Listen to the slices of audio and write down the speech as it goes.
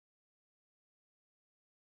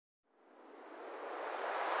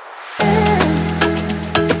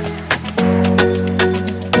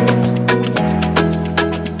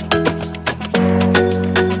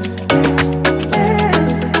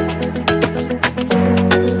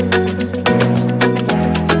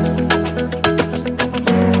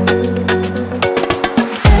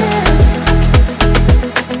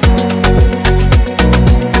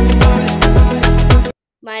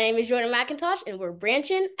we're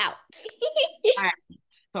branching out. Right.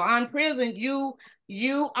 So on Prison, you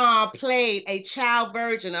played a child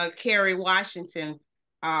version of Kerry Washington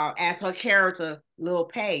as her character, Lil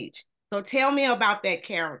Paige. So tell me about that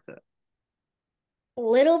character.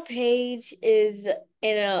 Little Paige is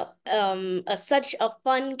in a such a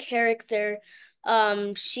fun character.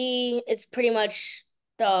 She is pretty much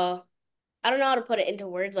the I don't know how to put it into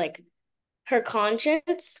words, like her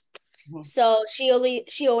conscience. Mhm. So she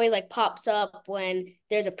always like pops up when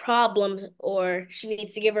there's a problem or she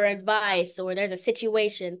needs to give her advice or there's a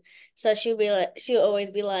situation. So she'll always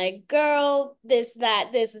be like, "Girl, this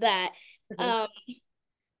that." Um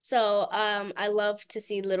I love to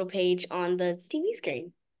see Little Paige on the TV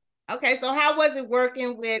screen. Okay, so how was it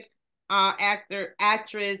working with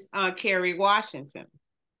actress Kerry Washington?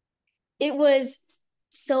 It was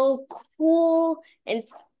so cool and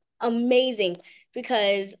amazing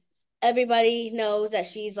because everybody knows that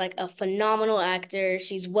she's like a phenomenal actor.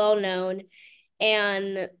 She's well known,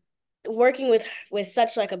 and working with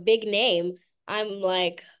such like a big name, I'm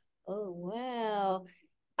like, oh wow.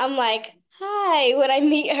 I'm like, hi when I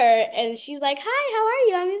meet her, and she's like, hi, how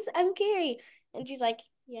are you? I'm Carrie, and she's like,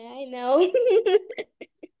 yeah, I know.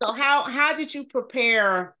 So how did you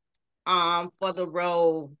prepare for the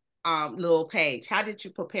role Lil Paige? How did you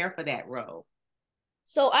prepare for that role?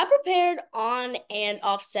 So I prepared on and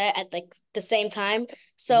offset at like the same time. Mhm.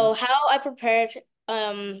 So how I prepared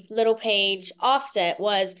Little Page offset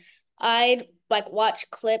was I'd like watch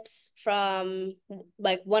clips from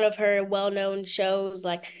like one of her well-known shows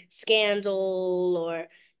like Scandal or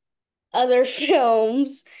other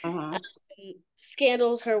films. Uh-huh.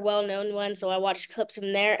 Scandal's her well-known one, so I watched clips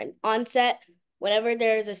from there. And on set, whenever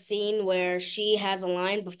there's a scene where she has a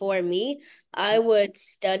line before me, I would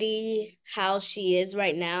study how she is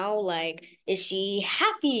right now. Like, is she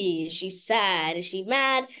happy? Is she sad? Is she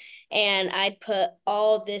mad? And I'd put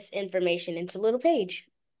all this information into Little Page.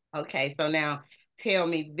 Okay, so now tell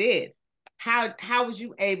me this. How was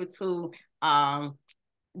you able to um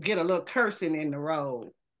get a little cursing in the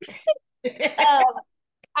role? Um,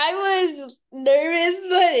 I was nervous,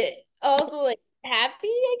 but also like happy,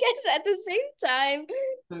 I guess, at the same time.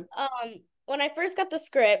 When I first got the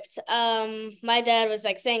script, my dad was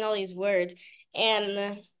like saying all these words,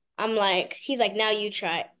 and I'm like, he's like, now you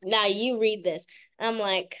try, now you read this. And I'm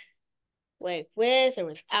like, wait, with or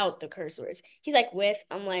without the curse words? He's like, with.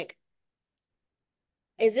 I'm like,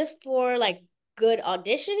 is this for like good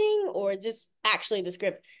auditioning or is this actually the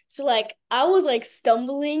script? So like I was like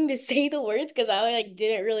stumbling to say the words because I like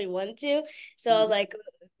didn't really want to. So I was like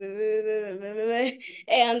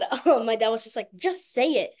and my dad was just like, just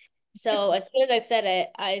say it. So as soon as I said it,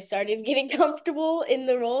 I started getting comfortable in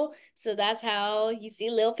the role. So that's how you see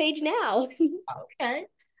Lil Paige now. Okay.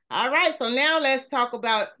 All right. So now let's talk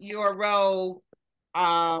about your role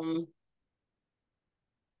um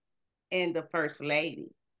in the First Lady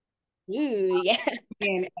Ooh, yeah.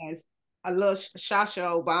 and as a little Shasha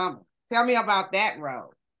Obama. Tell me about that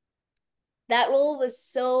role. That role was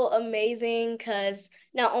so amazing because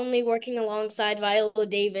not only working alongside Viola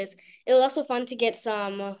Davis, it was also fun to get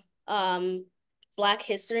some um Black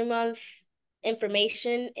History Month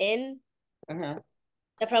information in. Uh-huh.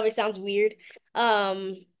 That probably sounds weird.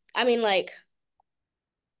 Um, I mean, like,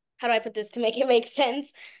 how do I put this to make it make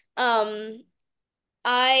sense? Um,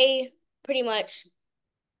 I pretty much,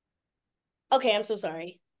 okay, I'm so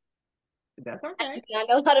sorry. That's I okay. do not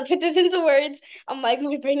know how to put this into words. I'm like,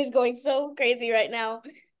 my brain is going so crazy right now.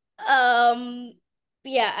 Um,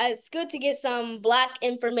 yeah, it's good to get some Black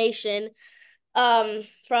information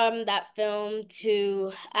from that film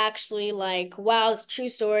to actually like, wow, it's a true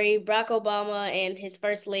story. Barack Obama and his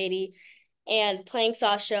first lady, and playing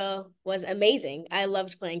Sasha was amazing. I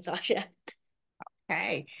loved playing Sasha.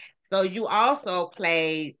 Okay. So you also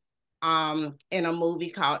played in a movie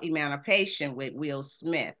called Emancipation with Will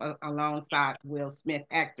Smith alongside Will Smith,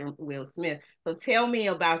 actor Will Smith. So tell me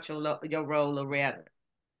about your role, Loretta.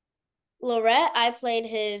 Lorette, I played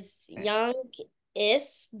his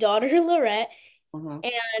youngest daughter, Lorette, Mhm.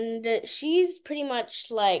 and she's pretty much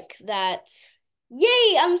like that.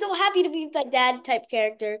 Yay, I'm so happy to be the dad type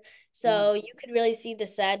character. Mhm. So you could really see the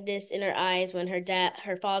sadness in her eyes when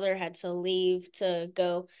her father had to leave to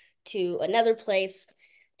go to another place.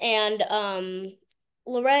 And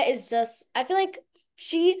Lorette is just, I feel like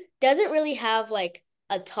she doesn't really have like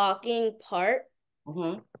a talking part.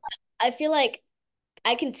 Mhm. I feel like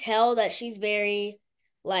I can tell that she's very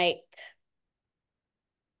like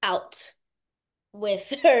out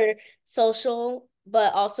with her social,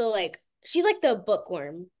 but also like she's like the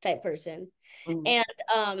bookworm type person. Mhm.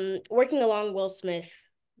 And working along Will Smith,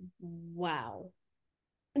 wow.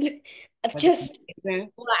 Was it Just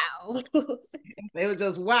amazing? wow. It was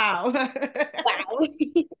just wow. Wow.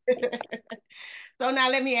 So now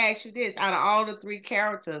let me ask you this. Out of all the three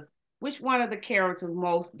characters, which one of the characters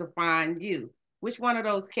most define you? Which one of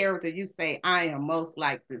those characters you say, I am most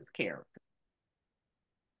like this character?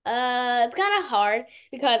 It's kind of hard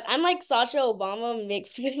because I'm like Sasha Obama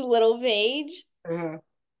mixed with Little Paige. Uh-huh,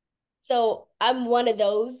 So I'm one of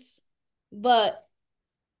those, but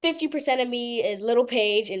 50% of me is Little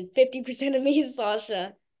Paige and 50% of me is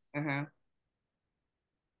Sasha. uh-huh.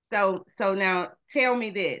 So now tell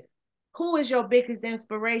me this. Who is your biggest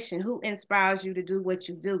inspiration? Who inspires you to do what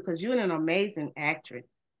you do? Because you're an amazing actress.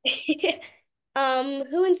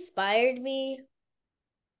 Who inspired me?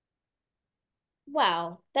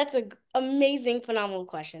 Wow, that's a amazing, phenomenal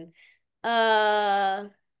question. Uh,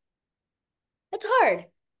 it's hard.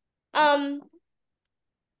 Um,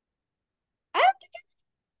 I don't think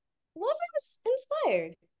I was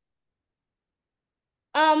inspired.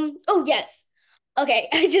 Oh yes. Okay,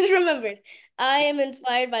 I just remembered. I am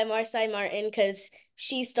inspired by Marsai Martin because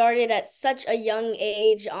she started at such a young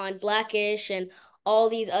age on Blackish and all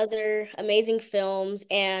these other amazing films.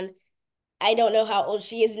 And I don't know how old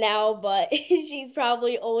she is now, but she's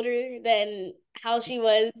probably older than how she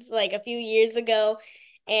was like a few years ago.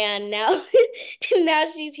 And now now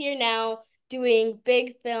she's here now doing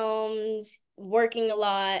big films, working a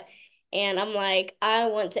lot. And I'm like, I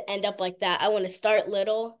want to end up like that. I want to start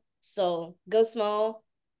little, so go small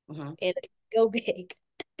Mhm. and go big.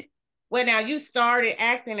 Well, now you started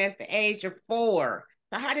acting at the age of 4.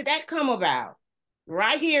 So how did that come about?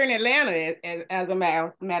 Right here in Atlanta, as a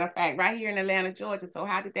matter of fact, right here in Atlanta, Georgia. So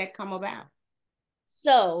how did that come about?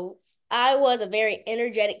 So I was a very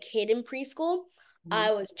energetic kid in preschool. Mhm.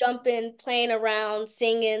 I was jumping, playing around,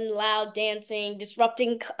 singing, loud dancing,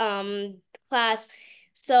 disrupting class.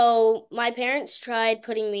 So my parents tried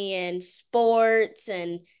putting me in sports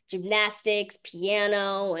and gymnastics,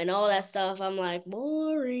 piano, and all that stuff. I'm like,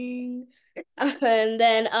 boring. And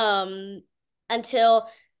then until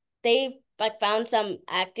they like found some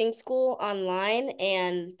acting school online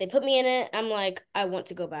and they put me in it. I'm like, I want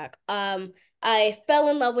to go back. I fell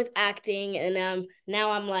in love with acting and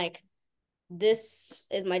now I'm like, this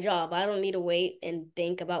is my job. I don't need to wait and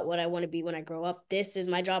think about what I want to be when I grow up. This is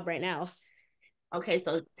my job right now. Okay,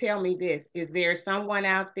 so tell me this. Is there someone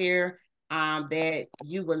out there that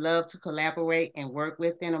you would love to collaborate and work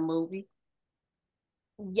with in a movie?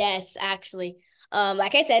 Yes, actually.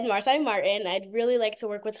 Like I said, Marsai Martin, I'd really like to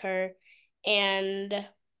work with her. And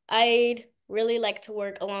I'd really like to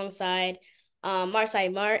work alongside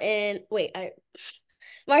Marsai Martin. Wait, I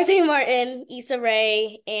Marcy Martin, Issa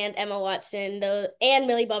Rae, and Emma Watson, and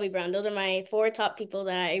Millie Bobby Brown. Those are my four top people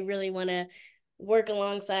that I really want to work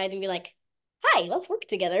alongside and be like, "Hi, let's work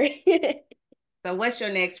together." So what's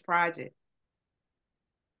your next project?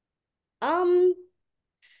 um,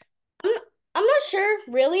 I'm I'm not sure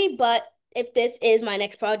really, but if this is my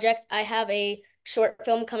next project, I have a short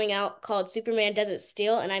film coming out called Superman Doesn't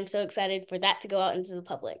Steal, and I'm so excited for that to go out into the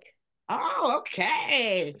public. Oh,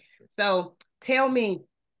 okay. So tell me,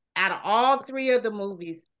 out of all three of the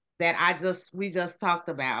movies that we just talked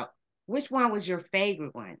about, which one was your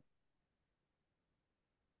favorite one?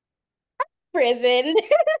 Prison.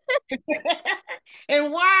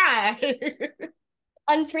 And why?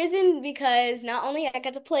 Unprisoned because not only I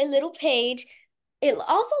got to play Little Paige, it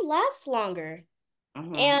also lasts longer.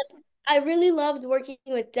 Mhm. And I really loved working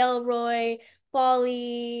with Delroy,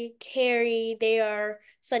 Polly, Kerry. They are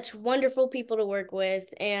such wonderful people to work with,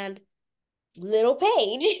 and Little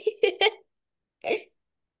Paige.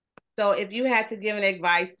 So if you had to give an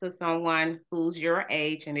advice to someone who's your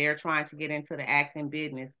age and they're trying to get into the acting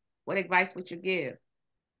business, what advice would you give?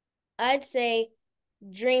 I'd say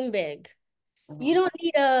dream big. You Mhm. don't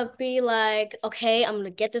need to be like, okay, I'm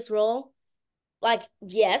gonna get this role. Like,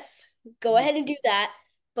 yes, go Mhm. ahead and do that,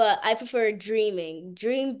 but I prefer dreaming.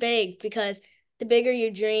 Dream big because the bigger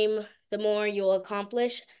you dream, the more you'll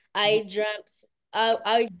accomplish. Mhm.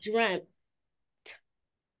 I dreamt,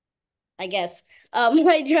 I guess.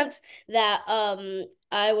 I dreamt that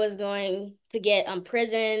I was going to get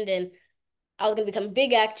imprisoned and I was gonna become a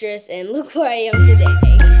big actress, and look where I am today.